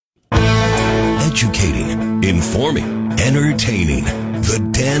Educating, informing, entertaining. The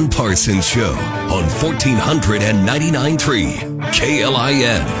Dan Parsons Show on 1499.3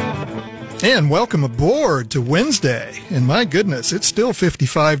 KLIN. And welcome aboard to Wednesday. And my goodness, it's still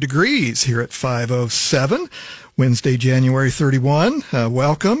 55 degrees here at 5:07. Wednesday, January 31.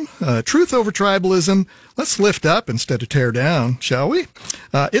 Welcome. Truth over tribalism. Let's lift up instead of tear down, shall we?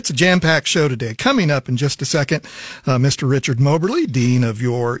 It's a jam-packed show today. Coming up in just a second, Mr. Richard Moberly, Dean of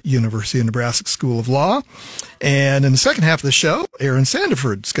your University of Nebraska School of Law. And in the second half of the show, Aaron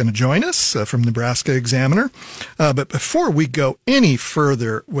Sanderford is going to join us from Nebraska Examiner. But before we go any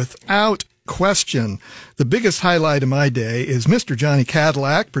further, without question, the biggest highlight of my day is Mr. Johnny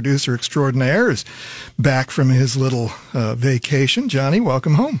Cadillac, Producer Extraordinaire, is back from his little vacation. Johnny,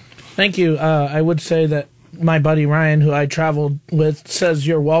 welcome home. Thank you. I would say that my buddy Ryan, who I traveled with, says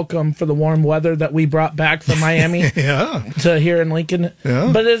you're welcome for the warm weather that we brought back from Miami to here in Lincoln. Yeah.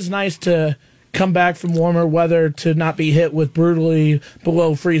 But it is nice to come back from warmer weather to not be hit with brutally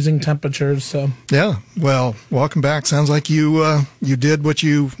below freezing temperatures. So yeah, well, welcome back. Sounds like you did what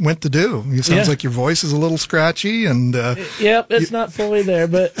you went to do. It sounds like your voice is a little scratchy, and yep, it's not fully there,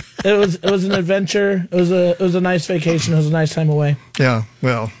 but it was an adventure. It was a nice vacation. It was a nice time away. Yeah,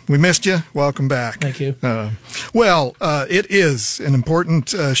 well, we missed you. Welcome back. Thank you. It is an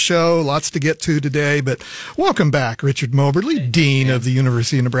important show. Lots to get to today, but welcome back, Richard Moberly, Dean of the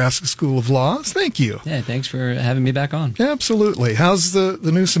University of Nebraska School of Law. Thank you. Yeah, thanks for having me back on. Absolutely. How's the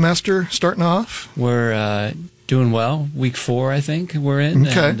new semester starting off? We're doing well. Week 4, I think, we're in.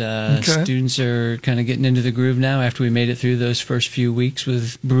 Okay. And students are kind of getting into the groove now after we made it through those first few weeks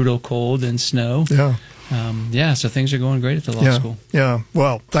with brutal cold and snow. Yeah. So things are going great at the law school. Yeah.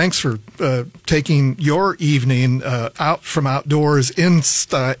 Well, thanks for taking your evening out from outdoors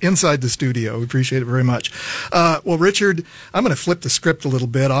inside the studio. We appreciate it very much. Well, Richard, I'm going to flip the script a little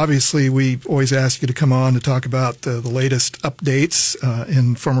bit. Obviously, we always ask you to come on to talk about the latest updates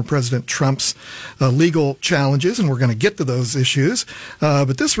in former President Trump's legal challenges, and we're going to get to those issues.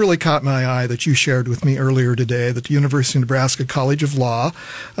 But this really caught my eye that you shared with me earlier today, that the University of Nebraska College of Law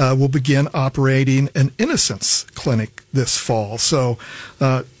will begin operating an innocence clinic this fall. So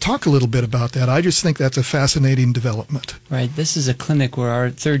talk a little bit about that. I just think that's a fascinating development. Right. This is a clinic where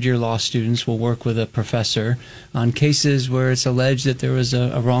our third-year law students will work with a professor on cases where it's alleged that there was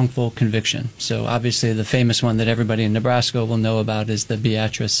a wrongful conviction. So obviously the famous one that everybody in Nebraska will know about is the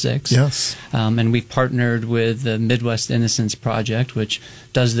Beatrice 6. Yes. And we've partnered with the Midwest Innocence Project, which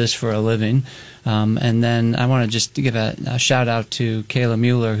does this for a living. And then I want to just give a shout out to Kayla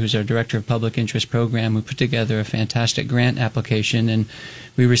Mueller, who's our Director of Public Interest Program, who put together a fantastic grant application, and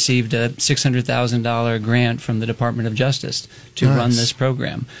we received a $600,000 grant from the Department of Justice to run this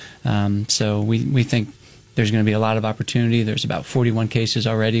program. So we think there's going to be a lot of opportunity. There's about 41 cases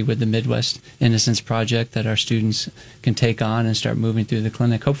already with the Midwest Innocence Project that our students can take on and start moving through the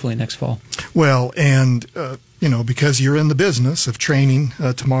clinic, hopefully next fall. Well, and because you're in the business of training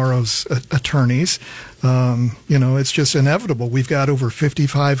tomorrow's attorneys, it's just inevitable. We've got over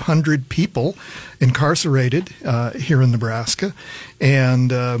 5,500 people incarcerated here in Nebraska,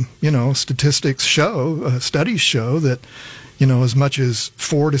 and studies show that as much as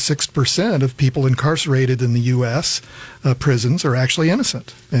 4 to 6% of people incarcerated in the U.S. Prisons are actually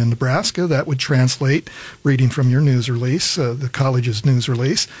innocent. In Nebraska, that would translate, reading from your news release, the college's news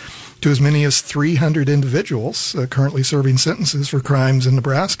release, to as many as 300 individuals currently serving sentences for crimes in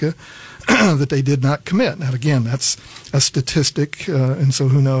Nebraska that they did not commit. Now, again, that's a statistic, and so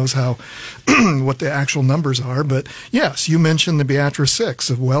who knows how what the actual numbers are. But yes, you mentioned the Beatrice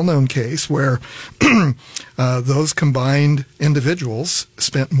 6, a well-known case where those combined individuals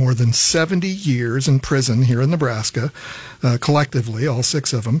spent more than 70 years in prison here in Nebraska, collectively, all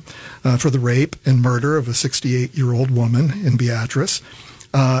 6 of them, for the rape and murder of a 68-year-old woman in Beatrice.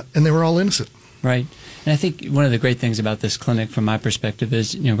 And they were all innocent. Right. And I think one of the great things about this clinic, from my perspective,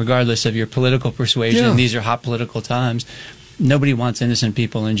 is, regardless of your political persuasion, and these are hot political times, nobody wants innocent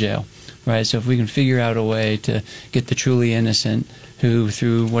people in jail, right? So if we can figure out a way to get the truly innocent who,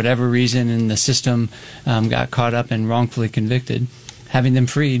 through whatever reason in the system, got caught up and wrongfully convicted, having them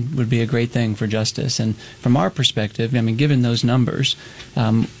freed would be a great thing for justice. And from our perspective, given those numbers,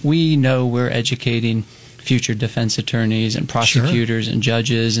 we know we're educating future defense attorneys and prosecutors and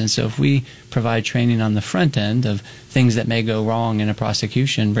judges. And so if we provide training on the front end of things that may go wrong in a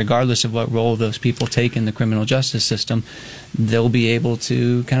prosecution, regardless of what role those people take in the criminal justice system, they'll be able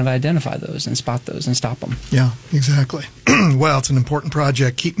to kind of identify those and spot those and stop them. Yeah, exactly. Well, it's an important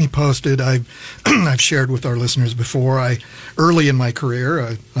project. Keep me posted. I've shared with our listeners before. Early in my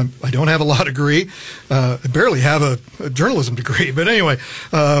career, I don't have a law degree. I barely have a journalism degree. But anyway,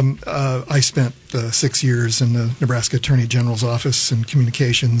 I spent 6 years in the Nebraska Attorney General's office in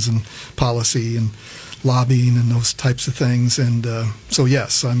communications and policy and lobbying and those types of things. And so,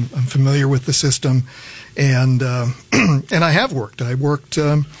 yes, I'm familiar with the system. And and I have worked. I've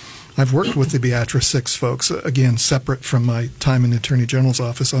worked with the Beatrice 6 folks, again, separate from my time in the Attorney General's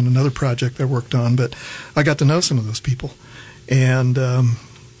office on another project I worked on. But I got to know some of those people. And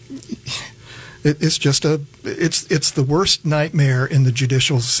it's just it's the worst nightmare in the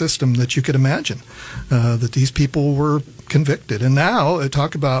judicial system that you could imagine, that these people were convicted. And now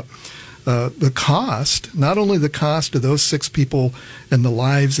talk about the cost, not only the cost of those 6 people and the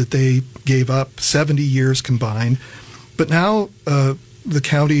lives that they gave up, 70 years combined, but now the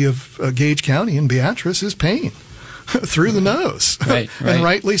county of Gage County in Beatrice is paying through the nose, right. And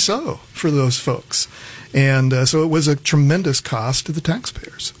rightly so for those folks. And so it was a tremendous cost to the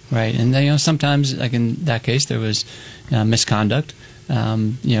taxpayers. Right, and sometimes, like in that case, there was misconduct.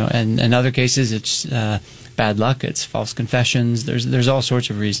 And in other cases, it's bad luck. It's false confessions. There's all sorts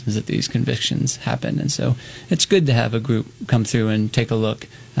of reasons that these convictions happen, and so it's good to have a group come through and take a look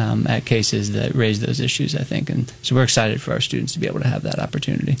at cases that raise those issues, I think, and so we're excited for our students to be able to have that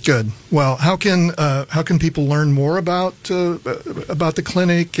opportunity. Good. Well, how can people learn more about the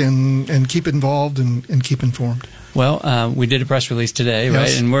clinic and keep involved and keep informed? Well, we did a press release today, right?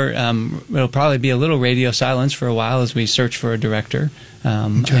 Yes. And it'll probably be a little radio silence for a while as we search for a director.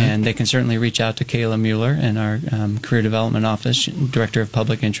 Okay. And they can certainly reach out to Kayla Mueller in our Career Development Office, Director of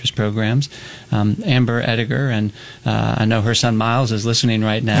Public Interest Programs. Amber Ediger, and I know her son Miles is listening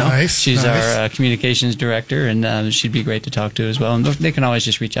right now. Nice. She's our Communications Director, and she'd be great to talk to as well. And they can always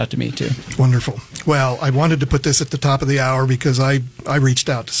just reach out to me, too. Wonderful. Well, I wanted to put this at the top of the hour because I reached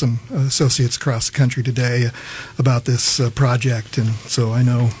out to some associates across the country today about this project, and so I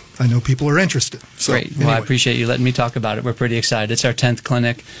know people are interested. So, great. Well, anyway. I appreciate you letting me talk about it. We're pretty excited. It's our 10th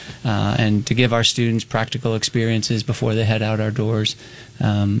clinic, and to give our students practical experiences before they head out our doors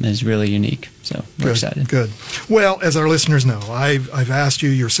is really unique. So we're excited. Good. Well, as our listeners know, I've asked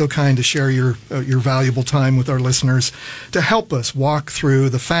you. You're so kind to share your valuable time with our listeners to help us walk through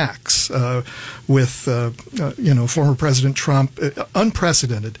the facts with former President Trump,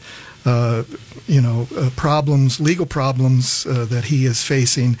 unprecedented. Problems, legal problems that he is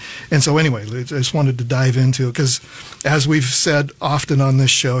facing. And so anyway, I just wanted to dive into it because, as we've said often on this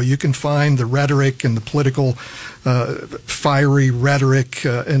show, you can find the rhetoric and the political fiery rhetoric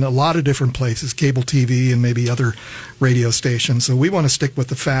in a lot of different places, cable TV and maybe other radio stations. So we want to stick with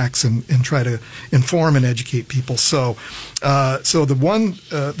the facts and try to inform and educate people. So the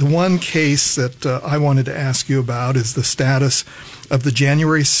one case that I wanted to ask you about is the status of the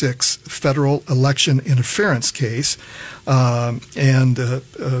January 6th federal election interference case, and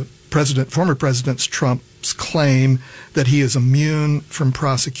former President Trump's claim that he is immune from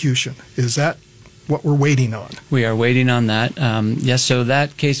prosecution. Is that what we're waiting on? We are waiting on that. Yes, so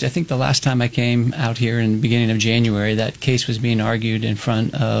that case, I think the last time I came out here in the beginning of January, that case was being argued in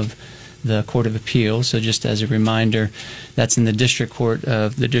front of the Court of Appeals. So just as a reminder, that's in the District Court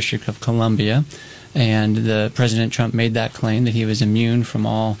of the District of Columbia. And the President Trump made that claim that he was immune from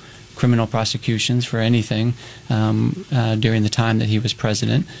all criminal prosecutions for anything during the time that he was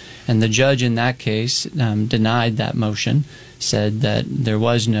president. And the judge in that case denied that motion, said that there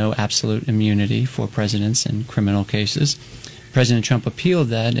was no absolute immunity for presidents in criminal cases. President Trump appealed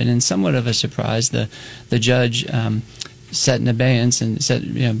that, and in somewhat of a surprise, the judge set in abeyance and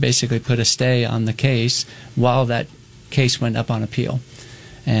said, basically put a stay on the case while that case went up on appeal.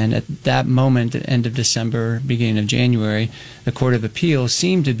 And at that moment, at the end of December, beginning of January, the Court of Appeals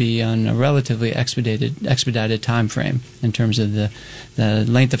seemed to be on a relatively expedited time frame in terms of the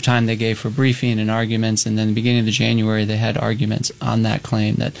length of time they gave for briefing and arguments. And then the beginning of January, they had arguments on that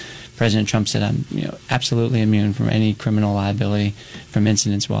claim that President Trump said, I'm absolutely immune from any criminal liability from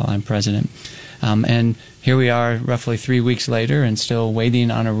incidents while I'm president. And here we are roughly 3 weeks later and still waiting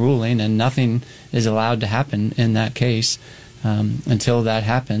on a ruling, and nothing is allowed to happen in that case. Until that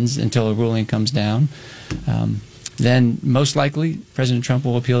happens, until a ruling comes down, then most likely President Trump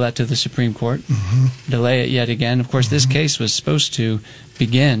will appeal that to the Supreme Court, delay it yet again. Of course, this case was supposed to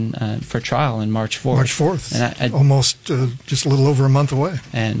begin for trial on March 4th. March 4th, and almost just a little over a month away.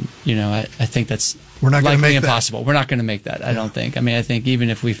 And, I think that's We're not likely make impossible. That. We're not going to make that, I don't think. I mean, I think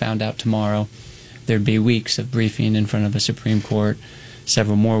even if we found out tomorrow there'd be weeks of briefing in front of a Supreme Court,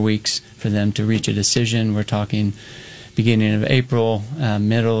 several more weeks for them to reach a decision. We're talking beginning of April,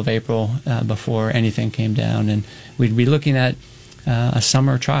 middle of April, before anything came down, and we'd be looking at a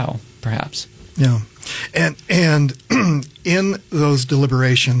summer trial, perhaps. Yeah, and in those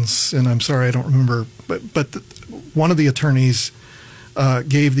deliberations, and I'm sorry I don't remember, but one of the attorneys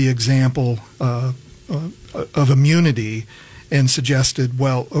gave the example of immunity and suggested,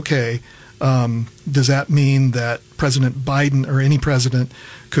 well, okay, does that mean that President Biden or any president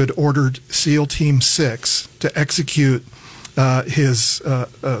could order SEAL Team 6 to execute his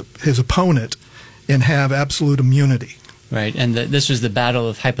opponent and have absolute immunity? Right, and this was the battle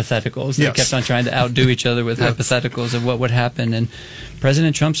of hypotheticals. They Yes. kept on trying to outdo each other with hypotheticals of what would happen. And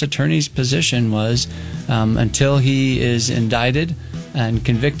President Trump's attorney's position was, until he is indicted and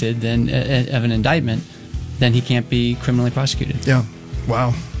convicted then of an indictment, then he can't be criminally prosecuted. Yeah.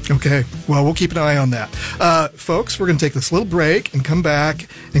 Wow. Okay. Well, we'll keep an eye on that. Folks, we're going to take this little break and come back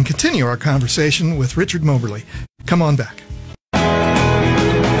and continue our conversation with Richard Moberly. Come on back.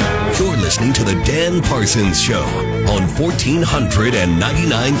 You're listening to The Dan Parsons Show on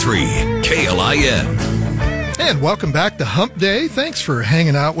 1499.3 KLIN. And welcome back to Hump Day. Thanks for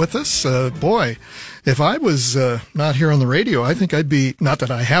hanging out with us. Boy, if I was not here on the radio, I think I'd be, not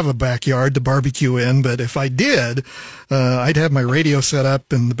that I have a backyard to barbecue in, but if I did, I'd have my radio set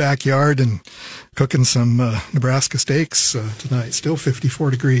up in the backyard and cooking some Nebraska steaks tonight. Still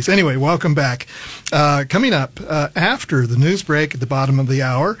 54 degrees. Anyway, welcome back. Coming up after the news break at the bottom of the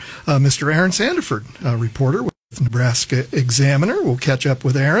hour, Mr. Aaron Sanderford, reporter with Nebraska Examiner. We'll catch up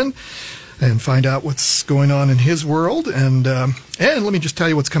with Aaron and find out what's going on in his world. And let me just tell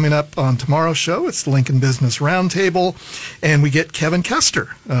you what's coming up on tomorrow's show. It's the Lincoln Business Roundtable, and we get Kevin Kester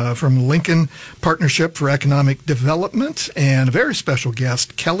from Lincoln Partnership for Economic Development, and a very special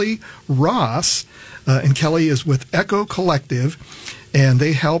guest, Kelly Ross. And Kelly is with Echo Collective, and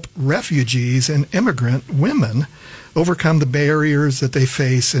they help refugees and immigrant women overcome the barriers that they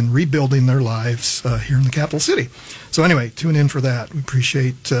face in rebuilding their lives here in the capital city. So anyway, tune in for that. We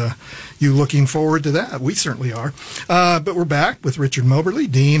appreciate you looking forward to that. We certainly are. But we're back with Richard Moberly,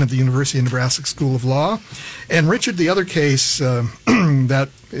 Dean of the University of Nebraska School of Law. And Richard, the other case that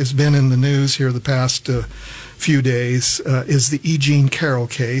has been in the news here the past few days is the E. Jean Carroll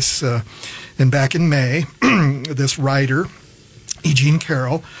case. And back in May, this writer, E. Jean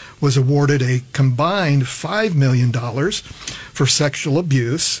Carroll, was awarded a combined $5 million for sexual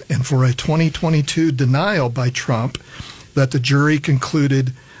abuse and for a 2022 denial by Trump that the jury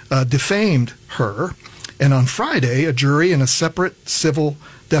concluded defamed her. And on Friday, a jury in a separate civil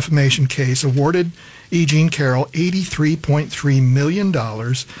defamation case awarded E. Jean Carroll $83.3 million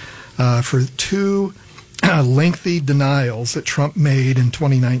for two lengthy denials that Trump made in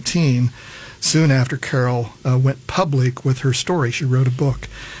 2019, soon after Carroll went public with her story. She wrote a book.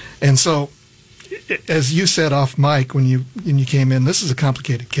 And so, as you said off mic when you came in, this is a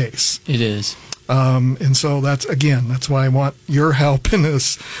complicated case. It is. And so that's why I want your help in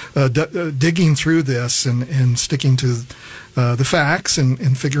this, digging through this and sticking to the facts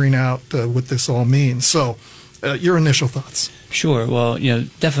and figuring out what this all means. So, your initial thoughts. Sure. Well,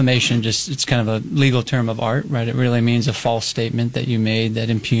 defamation, it's kind of a legal term of art, right? It really means a false statement that you made that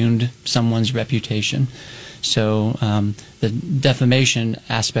impugned someone's reputation. So the defamation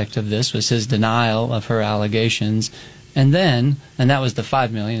aspect of this was his denial of her allegations. And that was the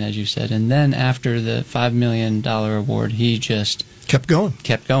 $5 million, as you said. And then after the $5 million award, he just kept going,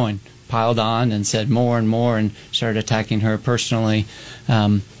 piled on and said more and more and started attacking her personally,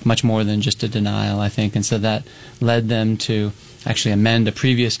 much more than just a denial, I think. And so that led them to actually amend a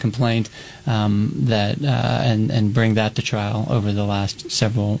previous complaint and bring that to trial over the last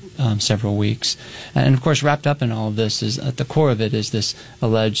several weeks. And of course, wrapped up in all of this is at the core of it is this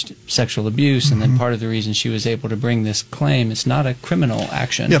alleged sexual abuse, and then part of the reason she was able to bring this claim, it's not a criminal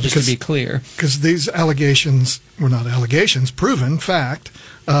action, just to be clear. Because these allegations were not allegations, proven fact,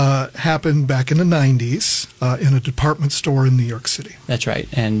 happened back in the 90s in a department store in New York City. That's right.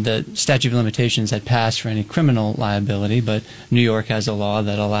 And the statute of limitations had passed for any criminal liability, but New York has a law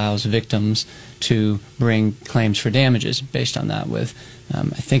that allows victims to bring claims for damages based on that with, I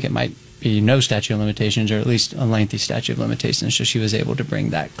think it might be no statute of limitations, or at least a lengthy statute of limitations, so she was able to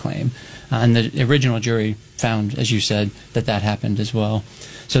bring that claim. And the original jury found, as you said, that happened as well.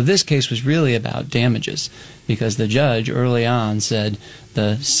 So this case was really about damages, because the judge early on said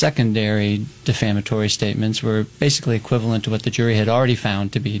the secondary defamatory statements were basically equivalent to what the jury had already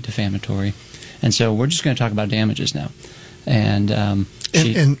found to be defamatory. And so we're just going to talk about damages now. And I'm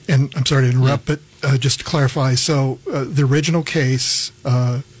sorry to interrupt, but just to clarify, so the original case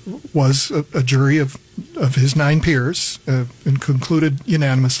was a jury of his 9 peers and concluded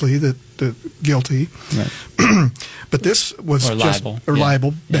unanimously that guilty. Right. But this was libel. Or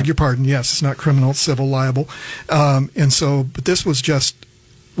libel, beg your pardon. Yes, it's not criminal, it's civil libel. But this was just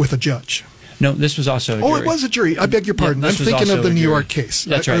with a judge. No, this was also a jury. Oh, it was a jury. I beg your pardon. I'm thinking of the New York case.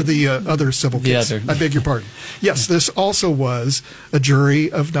 That's right. Or the other civil case. I beg your pardon. Yes, this also was a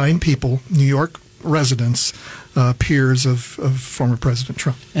jury of 9 people, New York residents, peers of former President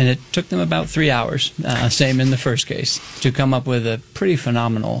Trump. And it took them about 3 hours, same in the first case, to come up with a pretty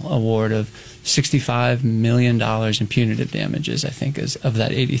phenomenal award of $65 million in punitive damages, I think, of that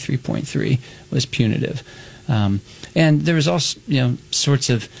 83.3 was punitive. And there was also,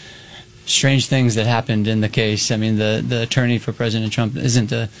 sorts of strange things that happened in the case. I mean, the attorney for President Trump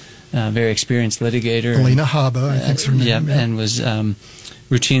isn't a very experienced litigator. Alina Habba, I think's her name. Yeah, and was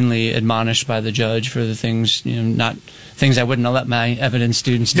routinely admonished by the judge for the things, not things I wouldn't have let my evidence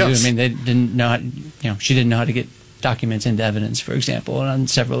students do. Yes. I mean, they didn't know how, she didn't know how to get documents into evidence, for example, on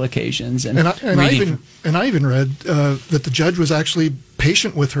several occasions. And I even read that the judge was actually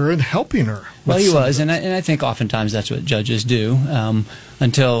patient with her and helping her. Well, he was, and I think oftentimes that's what judges do,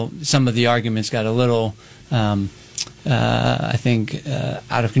 until some of the arguments got a little, I think,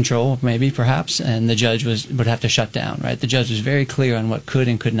 out of control, maybe, perhaps, and the judge would have to shut down, right? The judge was very clear on what could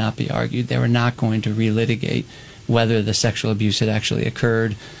and could not be argued. They were not going to relitigate whether the sexual abuse had actually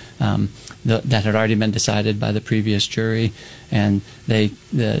occurred. That had already been decided by the previous jury, and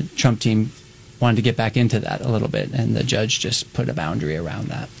the Trump team wanted to get back into that a little bit, and the judge just put a boundary around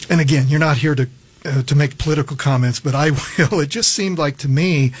that. And again, you're not here to make political comments, but I will. It just seemed like to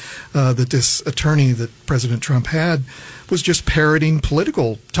me that this attorney that President Trump had was just parroting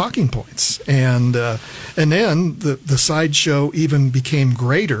political talking points, and then the sideshow even became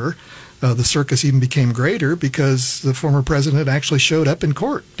greater. The circus even became greater because the former president actually showed up in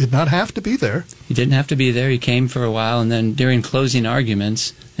court. Did not have to be there. He didn't have to be there. He came for a while, and then during closing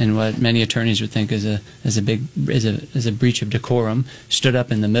arguments, and what many attorneys would think is a breach of decorum, stood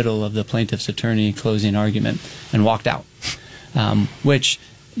up in the middle of the plaintiff's attorney closing argument and walked out, which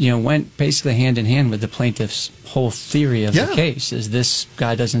went basically hand in hand with the plaintiff's whole theory of the case. Is this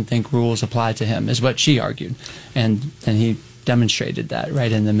guy doesn't think rules apply to him? Is what she argued, and he demonstrated that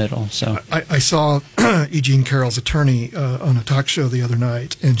right in the middle. So I saw E. Jean Carroll's attorney on a talk show the other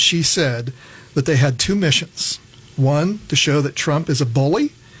night, and she said that they had 2 missions. One, to show that Trump is a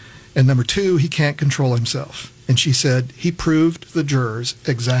bully, and number 2, he can't control himself. And she said he proved the jurors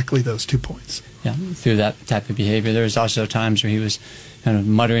exactly those 2 points. Yeah, through that type of behavior. There was also times where he was kind of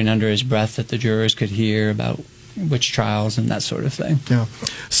muttering under his breath that the jurors could hear about witch trials and that sort of thing. Yeah.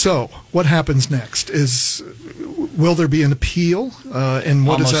 So what happens next? Will there be an appeal? And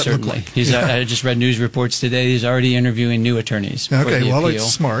what Almost does that certainly. look like? I just read news reports today. He's already interviewing new attorneys for the appeal. It's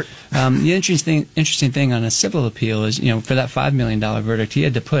smart. The interesting thing on a civil appeal is, for that $5 million verdict, he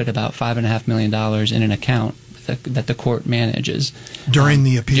had to put about $5.5 million in an account that the court manages during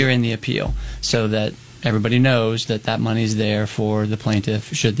the appeal. During the appeal, so that everybody knows that money's there for the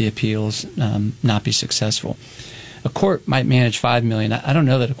plaintiff should the appeals not be successful. A court might manage $5 million. I don't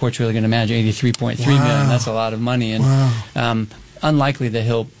know that a court's really going to manage $83.3 million. That's a lot of money, and unlikely that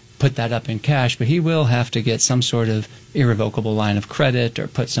he'll put that up in cash. But he will have to get some sort of irrevocable line of credit or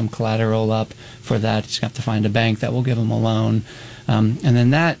put some collateral up for that. He's going to have to find a bank that will give him a loan, and then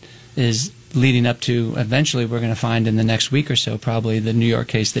that is leading up to, eventually we're going to find in the next week or so, probably the New York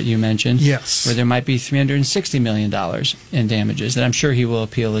case that you mentioned, yes, where there might be $360 million in damages that I'm sure he will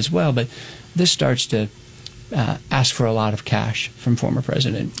appeal as well. But this starts to ask for a lot of cash from former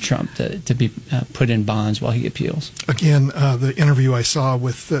President Trump to be put in bonds while he appeals. Again, the interview I saw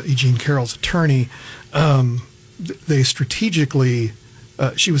with E. Jean Carroll's attorney, they strategically,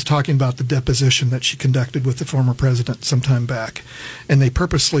 she was talking about the deposition that she conducted with the former president some time back, and they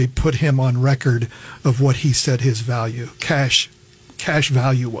purposely put him on record of what he said his value, cash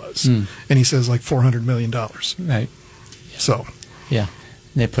value was. And he says like $400 million. Right. So. Yeah,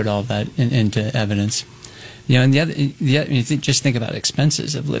 they put all that into evidence. And just think about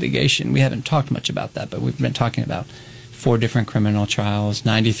expenses of litigation. We haven't talked much about that, but we've been talking about 4 different criminal trials,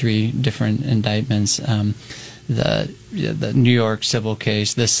 93 different indictments, the New York civil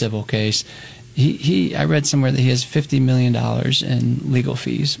case, this civil case. I read somewhere that he has $50 million in legal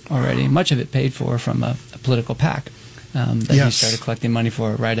fees already, much of it paid for from a political PAC that he started collecting money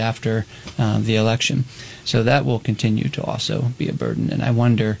for right after the election. So that will continue to also be a burden. And I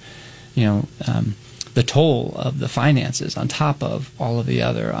wonder, the toll of the finances on top of all of the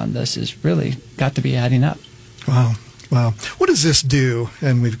other on this is really got to be adding up. Wow. What does this do?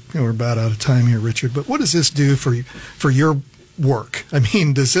 And we're about out of time here, Richard, but what does this do for your work? I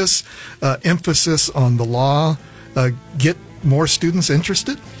mean, does this emphasis on the law get more students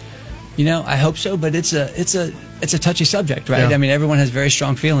interested? I hope so, but it's a touchy subject, right? Yeah. I mean, everyone has very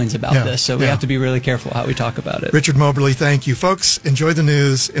strong feelings about this, so we have to be really careful how we talk about it. Richard Moberly, thank you. Folks, enjoy the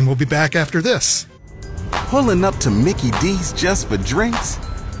news, and we'll be back after this. Pulling up to Mickey D's just for drinks?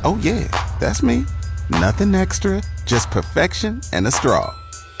 Oh yeah, that's me. Nothing extra, just perfection and a straw.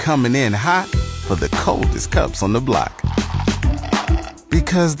 Coming in hot for the coldest cups on the block.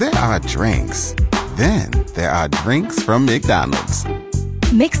 Because there are drinks. Then there are drinks from McDonald's.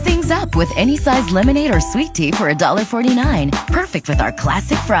 Mix things up with any size lemonade or sweet tea for $1.49. Perfect with our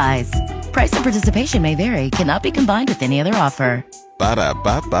classic fries. Price and participation may vary. Cannot be combined with any other offer.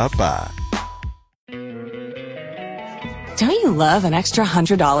 Ba-da-ba-ba-ba. Don't you love an extra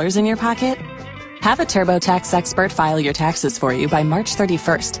 $100 in your pocket? Have a TurboTax expert file your taxes for you by March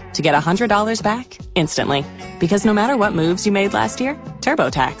 31st to get $100 back instantly. Because no matter what moves you made last year,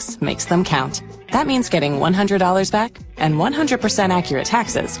 TurboTax makes them count. That means getting $100 back and 100% accurate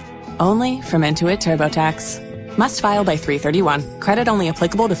taxes, only from Intuit TurboTax. Must file by 3/31. Credit only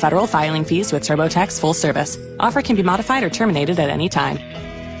applicable to federal filing fees with TurboTax full service. Offer can be modified or terminated at any time.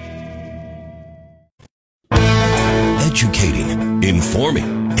 Educating,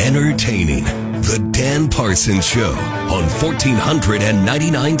 informing, entertaining. The Dan Parsons Show on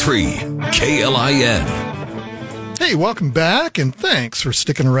 1499.3 KLIN. Hey, welcome back, and thanks for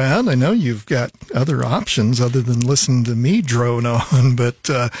sticking around. I know you've got other options other than listening to me drone on, but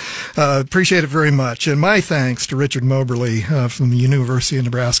appreciate it very much. And my thanks to Richard Moberly from the University of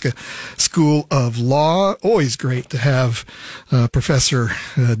Nebraska School of Law. Always great to have Professor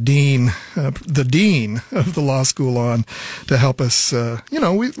Dean, the Dean of the Law School on to help us.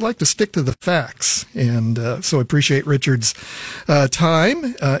 We like to stick to the facts, and so I appreciate Richard's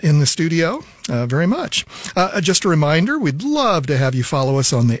time in the studio. Very much. Just a reminder, we'd love to have you follow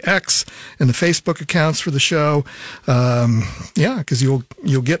us on the X and the Facebook accounts for the show. Because you'll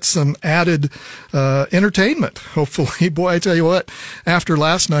get some added entertainment, hopefully. Boy, I tell you what, after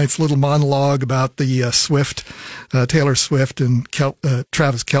last night's little monologue about the Taylor Swift and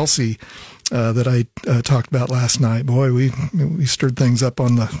Travis Kelce, that I talked about last night. Boy, we stirred things up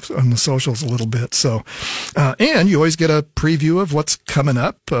on the socials a little bit. So, and you always get a preview of what's coming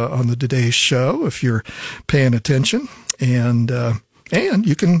up on the today's show if you're paying attention, and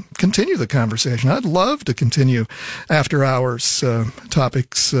you can continue the conversation. I'd love to continue after hours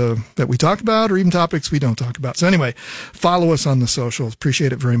topics that we talk about, or even topics we don't talk about. So anyway, follow us on the socials.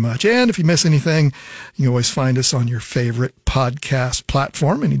 Appreciate it very much. And if you miss anything, you can always find us on your favorite podcast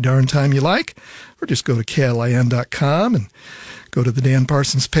platform any darn time you like, or just go to KLIN.com and go to the Dan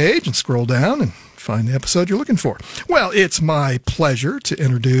Parsons page and scroll down and find the episode you're looking for. Well, it's my pleasure to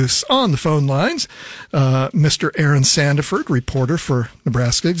introduce on the phone lines Mr. Aaron Sanderford, reporter for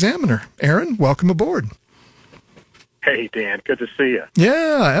Nebraska Examiner. Aaron, welcome aboard. Hey, Dan. Good to see you.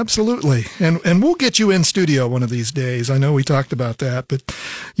 Yeah, absolutely. And we'll get you in studio one of these days. I know we talked about that, but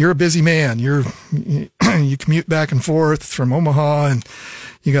you're a busy man. You commute back and forth from Omaha, and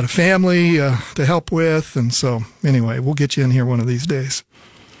you got a family to help with. And so anyway, we'll get you in here one of these days.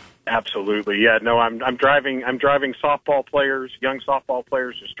 Absolutely. Yeah, no, I'm driving softball players, young softball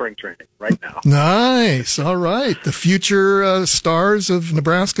players to strength training right now. Nice. All right. The future stars of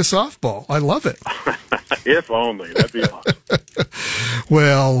Nebraska softball. I love it. If only. That'd be awesome.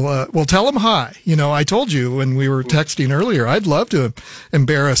 Well, tell them hi. I told you when we were texting earlier, I'd love to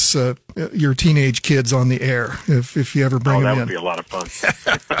embarrass your teenage kids on the air if you ever bring them in. That would be a lot of fun.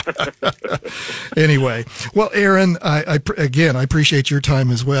 Anyway, well, Aaron, I appreciate your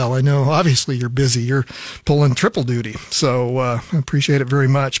time as well. I know obviously you're busy. You're pulling triple duty, so I appreciate it very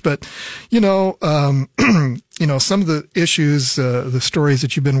much. But some of the issues, the stories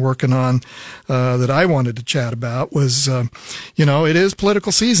that you've been working on that I wanted to chat about was, it is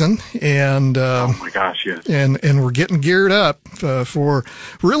political season, and oh my gosh, yes, and we're getting geared up for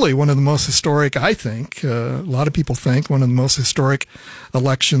really one of the most historic, I think, a lot of people think, one of the most historic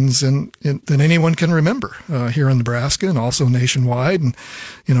elections that anyone can remember here in Nebraska and also nationwide. And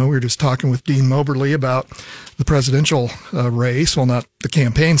we were just talking with Dean Moberly about the presidential race. Well, not the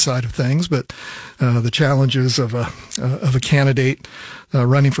campaign side of things, but the challenges of a candidate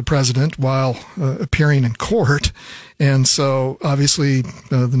running for president while appearing in court. And so obviously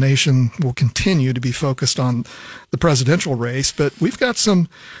the nation will continue to be focused on the presidential race, but we've got some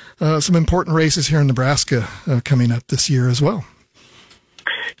important races here in Nebraska coming up this year as well.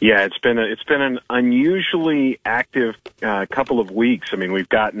 Yeah, it's been an unusually active couple of weeks. I mean, we've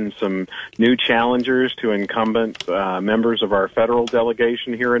gotten some new challengers to incumbent members of our federal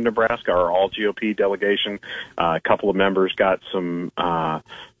delegation here in Nebraska, our all GOP delegation. A couple of members got some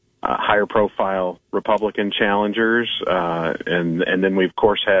higher profile Republican challengers, and then we of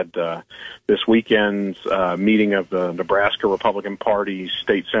course had this weekend's meeting of the Nebraska Republican Party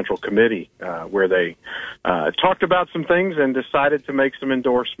State Central Committee, where they talked about some things and decided to make some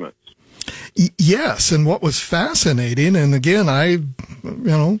endorsements. Yes, and what was fascinating, and again,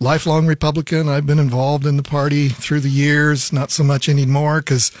 lifelong Republican, I've been involved in the party through the years, not so much anymore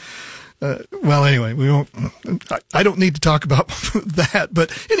because anyway, I don't need to talk about that,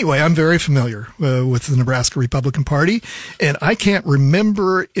 but anyway, I'm very familiar with the Nebraska Republican Party, and I can't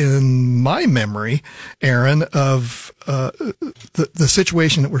remember in my memory, Aaron, of the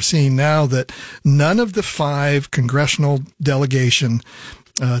situation that we're seeing now, that none of the 5 congressional delegation,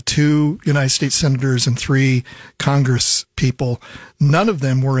 2 United States senators and 3 Congress people, none of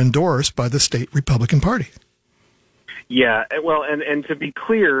them were endorsed by the state Republican Party. Yeah, well, and to be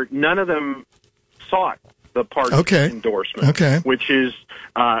clear, none of them sought the party's endorsement, which is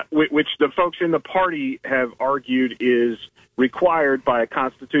which the folks in the party have argued is required by a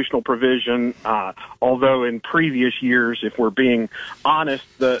constitutional provision. Although in previous years, if we're being honest,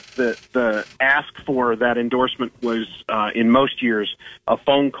 the ask for that endorsement was in most years a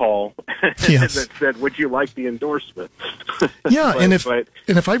phone call that said, "Would you like the endorsement?" Yeah, and if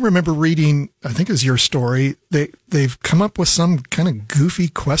I remember reading, I think it was your story, they've come up with some kind of goofy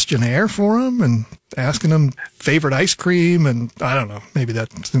questionnaire for them and asking them favorite ice cream, and I don't know, maybe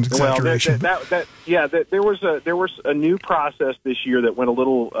that's an exaggeration. There was a new process this year that went a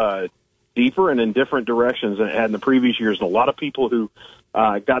little deeper and in different directions than it had in the previous years. And a lot of people who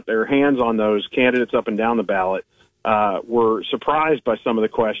got their hands on those candidates up and down the ballot were surprised by some of the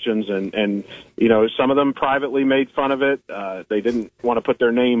questions, and some of them privately made fun of it. They didn't want to put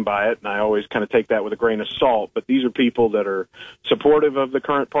their name by it, and I always kind of take that with a grain of salt. But these are people that are supportive of the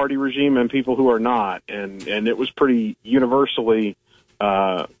current party regime and people who are not, and it was pretty universally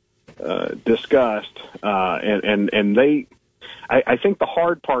discussed. And they, I think the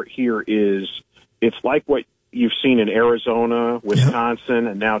hard part here is it's like what you've seen in Arizona, Wisconsin,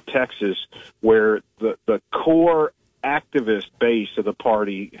 and now Texas, where the core activist base of the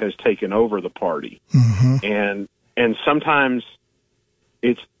party has taken over the party, and sometimes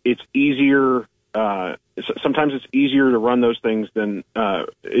it's easier. Sometimes it's easier to run those things than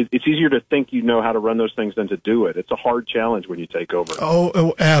it's easier to think you know how to run those things than to do it. It's a hard challenge when you take over.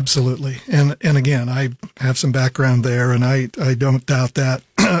 Oh, absolutely. And again, I have some background there, and I don't doubt that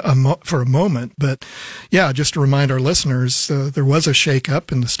for a moment. But yeah, just to remind our listeners, there was a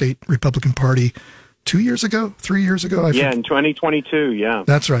shakeup in the state Republican Party 3 years ago. In 2022. Yeah,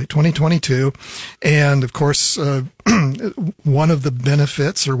 that's right, 2022. And of course, one of the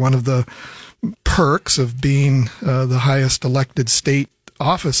benefits or one of the perks of being the highest elected state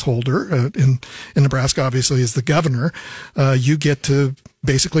office holder in Nebraska, obviously, is the governor. You get to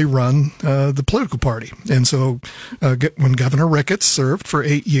basically run the political party. And so when Governor Ricketts served for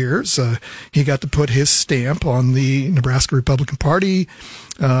 8 years, he got to put his stamp on the Nebraska Republican Party,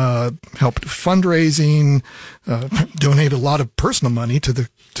 helped fundraising, donate a lot of personal money to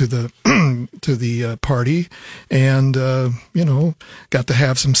the party, and got to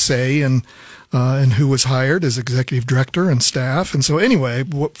have some say in who was hired as executive director and staff. And so anyway,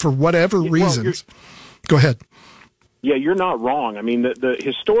 for whatever reasons, go ahead. Yeah, you're not wrong. I mean,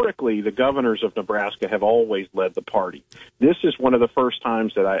 historically, the governors of Nebraska have always led the party. This is one of the first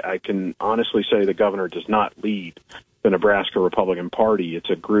times that I can honestly say the governor does not lead the Nebraska Republican Party. It's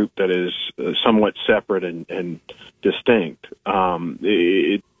a group that is somewhat separate and distinct.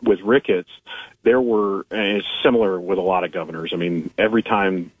 With Ricketts, and it's similar with a lot of governors. I mean, every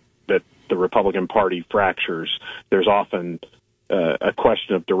time that the Republican Party fractures, there's often a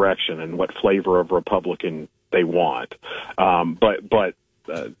question of direction and what flavor of Republican they want. But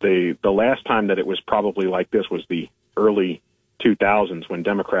the last time that it was probably like this was the early 2000s when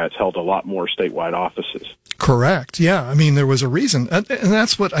Democrats held a lot more statewide offices. Correct. Yeah. I mean, there was a reason. And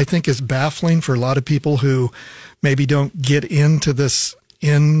that's what I think is baffling for a lot of people who maybe don't get into this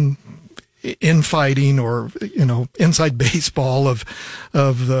infighting or, inside baseball of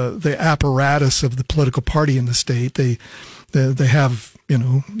the apparatus of the political party in the state. They have,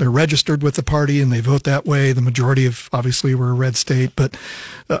 they're registered with the party and they vote that way. The majority of, obviously, we're a red state, but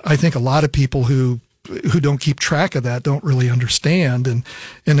I think a lot of people who don't keep track of that don't really understand. And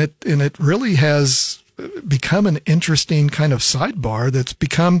it really has become an interesting kind of sidebar that's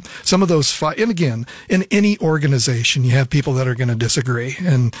become some of those and again, in any organization, you have people that are going to disagree.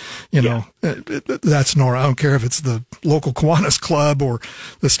 And, that's normal. I don't care if it's the local Kiwanis Club or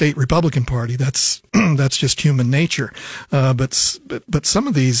the state Republican Party. That's just human nature. But some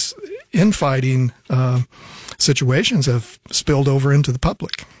of these infighting situations have spilled over into the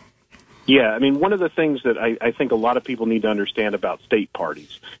public. Yeah, I mean, one of the things that I think a lot of people need to understand about state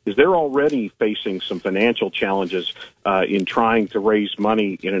parties is they're already facing some financial challenges in trying to raise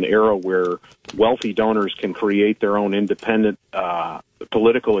money in an era where wealthy donors can create their own independent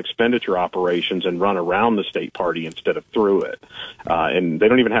political expenditure operations and run around the state party instead of through it. And they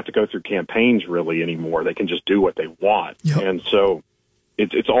don't even have to go through campaigns really anymore. They can just do what they want. Yep. And so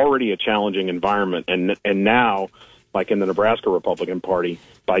it's already a challenging environment. And now, like in the Nebraska Republican Party,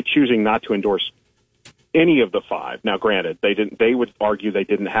 by choosing not to endorse any of the five. Now, granted, they would argue they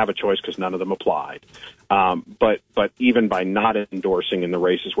didn't have a choice because none of them applied. But even by not endorsing in the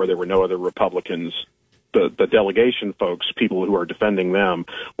races where there were no other Republicans, the delegation folks, people who are defending them,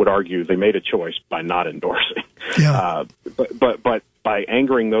 would argue they made a choice by not endorsing. Yeah. But by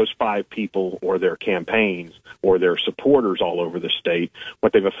angering those five people or their campaigns or their supporters all over the state,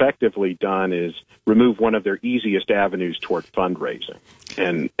 what they've effectively done is remove one of their easiest avenues toward fundraising.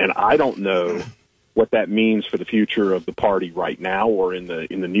 And I don't know what that means for the future of the party right now or in the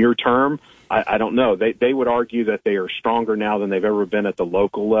near term. I don't know. They would argue that they are stronger now than they've ever been at the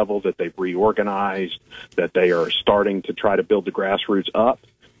local level, that they've reorganized, that they are starting to try to build the grassroots up.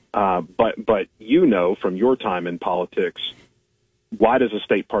 But from your time in politics, why does a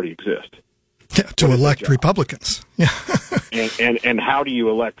state party exist? Yeah, to elect Republicans. Yeah. and how do you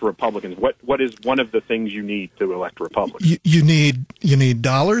elect Republicans? What is one of the things you need to elect Republicans? You need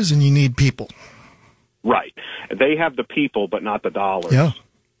dollars and you need people. Right. They have the people, but not the dollars. Yeah.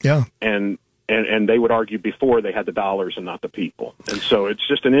 Yeah. And they would argue before they had the dollars and not the people. And so it's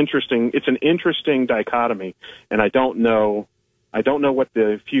just an interesting dichotomy. And I don't know what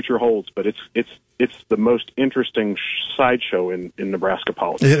the future holds, but it's the most interesting sideshow in Nebraska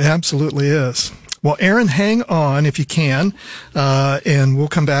politics. It absolutely is. Well, Aaron, hang on if you can, and we'll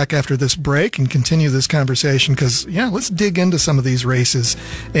come back after this break and continue this conversation because, let's dig into some of these races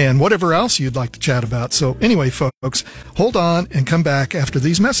and whatever else you'd like to chat about. So anyway, folks, hold on and come back after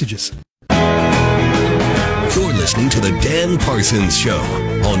these messages. You're listening to The Dan Parsons Show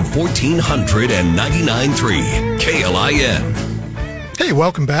on 1499.3 KLIN. Hey,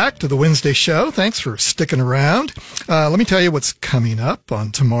 welcome back to the Wednesday show. Thanks for sticking around. Let me tell you what's coming up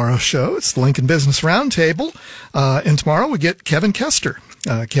on tomorrow's show. It's the Lincoln Business Roundtable. And tomorrow we get Kevin Kester.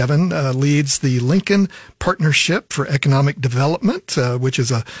 Kevin leads the Lincoln Partnership for Economic Development, which is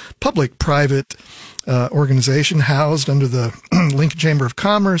a public-private organization housed under the Lincoln Chamber of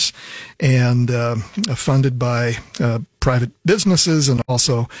Commerce and funded by private businesses, and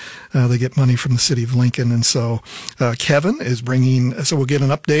also they get money from the city of Lincoln. And so Kevin is bringing, so we'll get an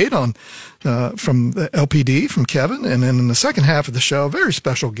update on from the LPD from Kevin. And then in the second half of the show, a very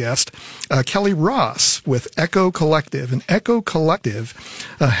special guest, Kelly Ross with Echo Collective. And Echo Collective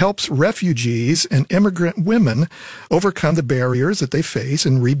helps refugees and immigrant women overcome the barriers that they face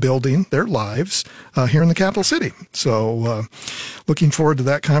in rebuilding their lives here in the capital city. So looking forward to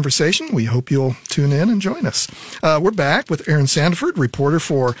that conversation. We hope you'll tune in and join us. We're back with Aaron Sanderford, reporter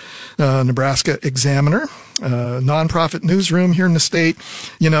for Nebraska Examiner, nonprofit newsroom here in the state.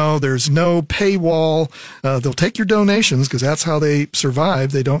 There's no paywall. They'll take your donations because that's how they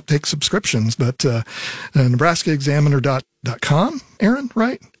survive. They don't take subscriptions, but NebraskaExaminer.com, Aaron,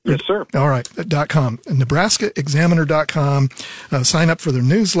 right? Yes, sir. All right, .com. NebraskaExaminer.com. Sign up for their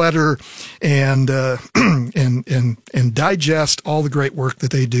newsletter and digest all the great work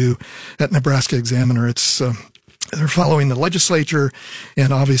that they do at Nebraska Examiner. It's they're following the legislature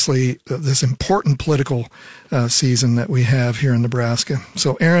and obviously this important political season that we have here in Nebraska.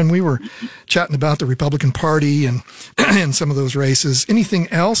 So, Aaron, we were chatting about the Republican Party and and some of those races. Anything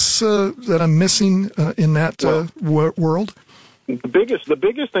else that I'm missing in that world? The biggest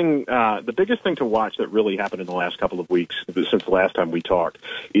thing to watch that really happened in the last couple of weeks since the last time we talked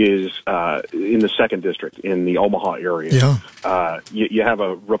is in the 2nd District in the Omaha area. Yeah. You have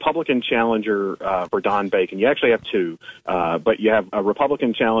a Republican challenger for Don Bacon. You actually have two, but you have a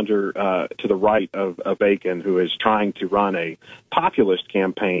Republican challenger to the right of Bacon who is trying to run a populist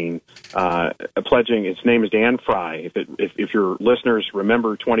campaign, pledging. His name is Dan Fry. If your listeners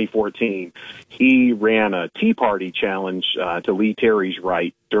remember 2014, he ran a Tea Party challenge to Lee Terry's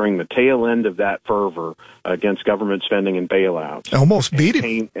right during the tail end of that fervor against government spending and bailouts. Almost beat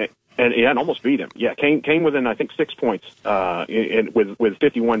him. And almost beat him. Yeah, came within, I think, 6 points with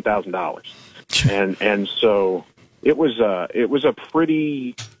 $51,000. and so it was a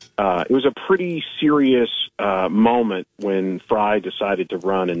pretty serious moment when Fry decided to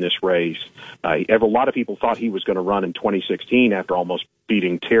run in this race. A lot of people thought he was going to run in 2016 after almost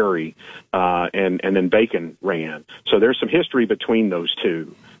beating Terry, and then Bacon ran. So there's some history between those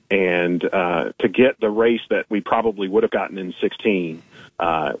two. And to get the race that we probably would have gotten in 16,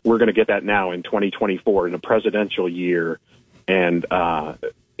 we're going to get that now in 2024 in a presidential year, and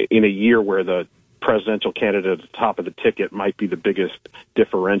in a year where the presidential candidate at the top of the ticket might be the biggest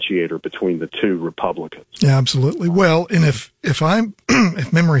differentiator between the two Republicans. Yeah, absolutely. Well, and if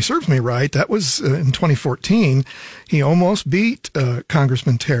memory serves me right, that was in 2014. He almost beat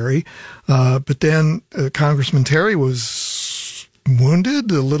Congressman Terry, but then Congressman Terry was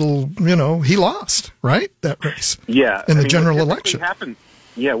wounded a little. He lost, right, that race. Yeah, in the general election.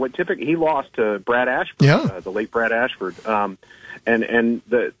 He lost to Brad Ashford, the late Brad Ashford. And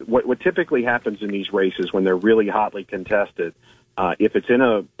what typically happens in these races when they're really hotly contested, if it's in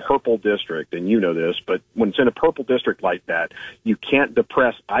a purple district, and you know this, but when it's in a purple district like that, you can't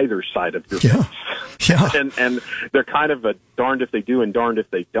depress either side of your base. Yeah. And they're kind of a darned if they do and darned if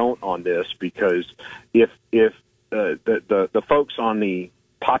they don't on this, because if the folks on the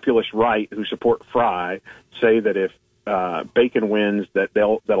populist right who support Fry say that if Bacon wins, that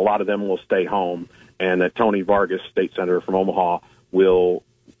a lot of them will stay home, and that Tony Vargas, state senator from Omaha, will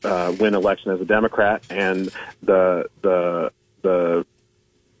win election as a Democrat, and the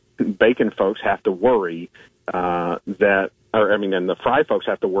Bacon folks have to worry and the Fry folks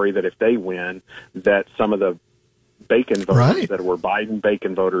have to worry that if they win, that some of the Bacon voters that were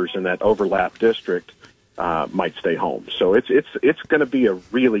Biden-Bacon voters in that overlap district might stay home. So it's going to be a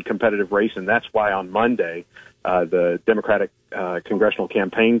really competitive race, and that's why on Monday the Democratic Congressional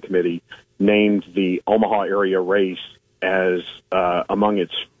Campaign Committee named the Omaha area race as among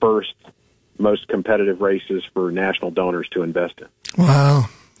its first most competitive races for national donors to invest in. Wow.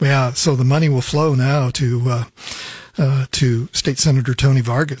 Yeah. So the money will flow now to State Senator Tony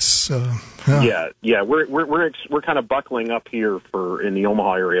Vargas. Yeah. We're kind of buckling up here in the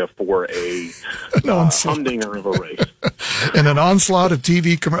Omaha area for a humdinger of a race. And an onslaught of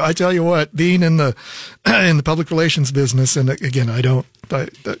TV commercials. I tell you what, being in the public relations business, and again,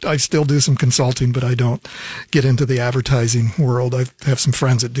 I still do some consulting, but I don't get into the advertising world. I have some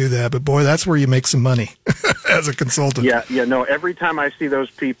friends that do that, but boy, that's where you make some money as a consultant. Yeah. No, every time I see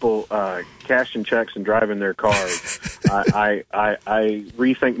those people cashing checks and driving their cars, I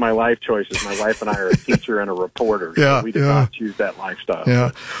rethink my life choices. My wife and I are a teacher and a reporter. So we did not choose that lifestyle.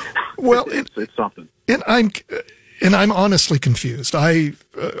 Yeah. Well, it's something. And I'm honestly confused. I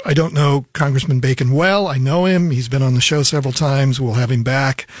don't know Congressman Bacon well. I know him. He's been on the show several times. We'll have him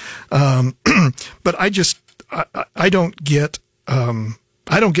back. But I don't get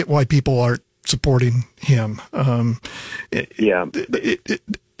why people aren't supporting him.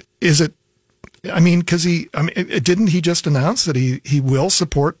 Is it? I mean, because didn't he just announce that he will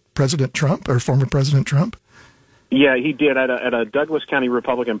support President Trump or former President Trump? Yeah, he did at a Douglas County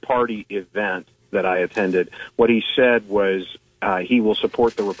Republican Party event that I attended. What he said was he will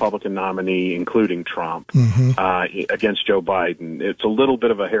support the Republican nominee, including Trump, against Joe Biden. It's a little bit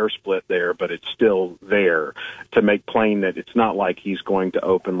of a hair split there, but it's still there to make plain that it's not like he's going to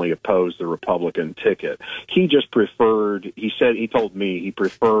openly oppose the Republican ticket. He just preferred, he told me he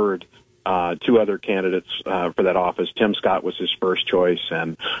preferred two other candidates for that office. Tim Scott was his first choice,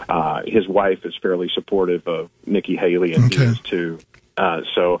 and his wife is fairly supportive of Nikki Haley, and he is too.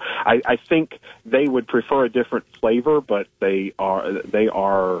 So I think they would prefer a different flavor, but they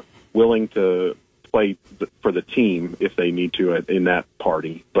are willing to play for the team if they need to in that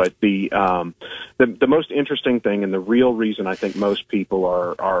party. But the most interesting thing, and the real reason I think most people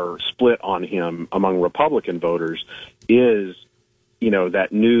are split on him among Republican voters, is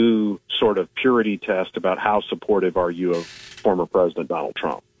that new sort of purity test about how supportive are you of former President Donald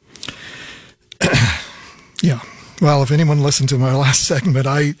Trump. Yeah. Well, if anyone listened to my last segment,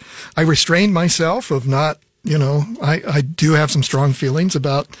 I restrained myself of not, I do have some strong feelings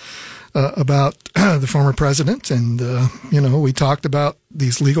about the former president, and we talked about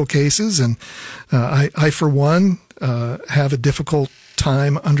these legal cases, and I for one have a difficult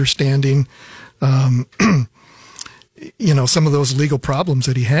time understanding some of those legal problems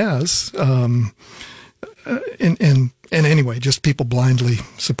that he has, and anyway, just people blindly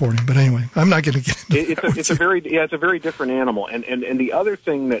supporting. But anyway, I'm not going to get into that. It's a very different animal. And the other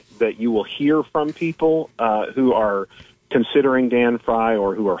thing that you will hear from people who are considering Dan Fry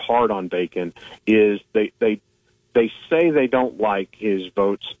or who are hard on Bacon is they They say they don't like his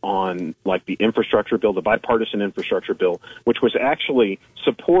votes on, like, the infrastructure bill, the bipartisan infrastructure bill, which was actually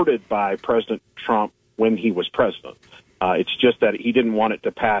supported by President Trump when he was president. It's just that he didn't want it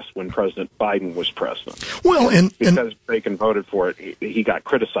to pass when President Biden was president. Well, because Bacon voted for it, he got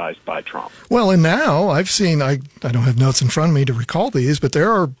criticized by Trump. Well, and now I've seen, I don't have notes in front of me to recall these, but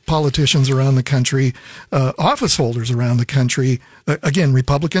there are politicians around the country, office holders around the country, again,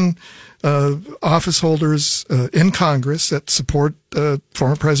 Republican office holders in Congress that support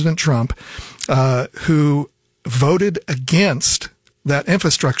former President Trump, who voted against that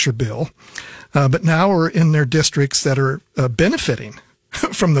infrastructure bill, but now are in their districts that are benefiting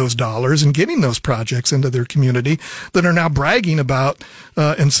from those dollars and getting those projects into their community, that are now bragging about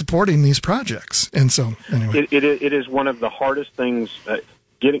and supporting these projects. And so, anyway, it is one of the hardest things.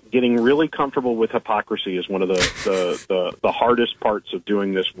 Getting really comfortable with hypocrisy is one of the hardest parts of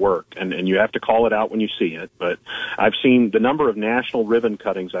doing this work, and you have to call it out when you see it. But I've seen the number of national ribbon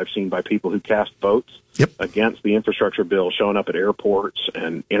cuttings I've seen by people who cast votes against the infrastructure bill showing up at airports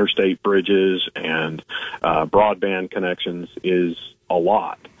and interstate bridges and broadband connections is a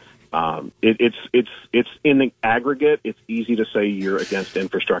lot. It's in the aggregate, it's easy to say you're against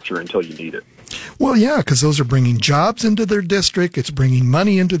infrastructure until you need it. Well, yeah, because those are bringing jobs into their district, it's bringing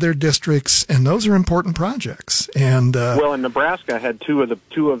money into their districts, and those are important projects. And well, in Nebraska, I had two of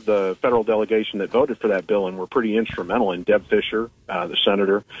the federal delegation that voted for that bill and were pretty instrumental. In Deb Fisher, the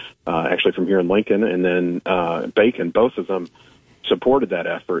senator, actually from here in Lincoln, and then Bacon, both of them supported that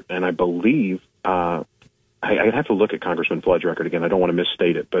effort. And I believe. I'd have to look at Congressman Flood's record again. I don't want to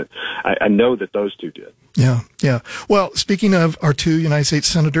misstate it, but I know that those two did. Yeah. Well, speaking of our two United States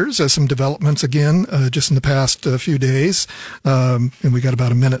senators, some developments again just in the past few days, and we got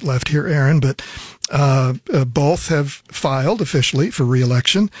about a minute left here, Aaron, but both have filed officially for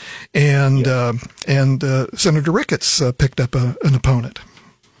re-election, and Senator Ricketts picked up an opponent.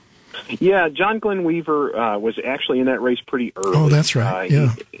 Yeah, John Glenn Weaver was actually in that race pretty early. Oh, that's right.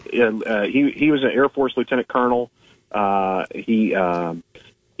 He was an Air Force lieutenant colonel. He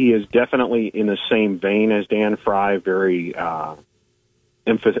is definitely in the same vein as Dan Fry, very an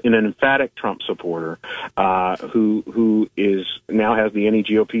emphatic Trump supporter, who is now has the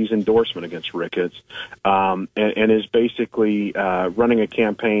NEGOP's endorsement against Ricketts, and is basically running a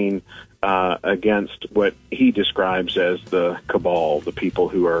campaign against what he describes as the cabal, the people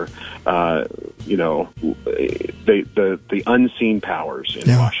who are, the unseen powers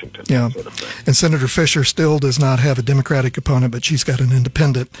in Washington. Yeah, sort of thing. And Senator Fisher still does not have a Democratic opponent, but she's got an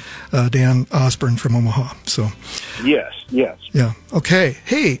independent, Dan Osborne from Omaha. So, yes. Yeah. Okay.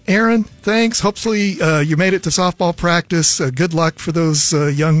 Hey, Aaron, thanks. Hopefully you made it to softball practice. Good luck for those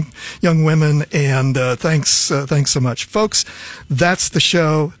young women, and thanks so much, folks. That's the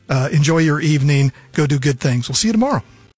show. Enjoy your evening. Go do good things. We'll see you tomorrow.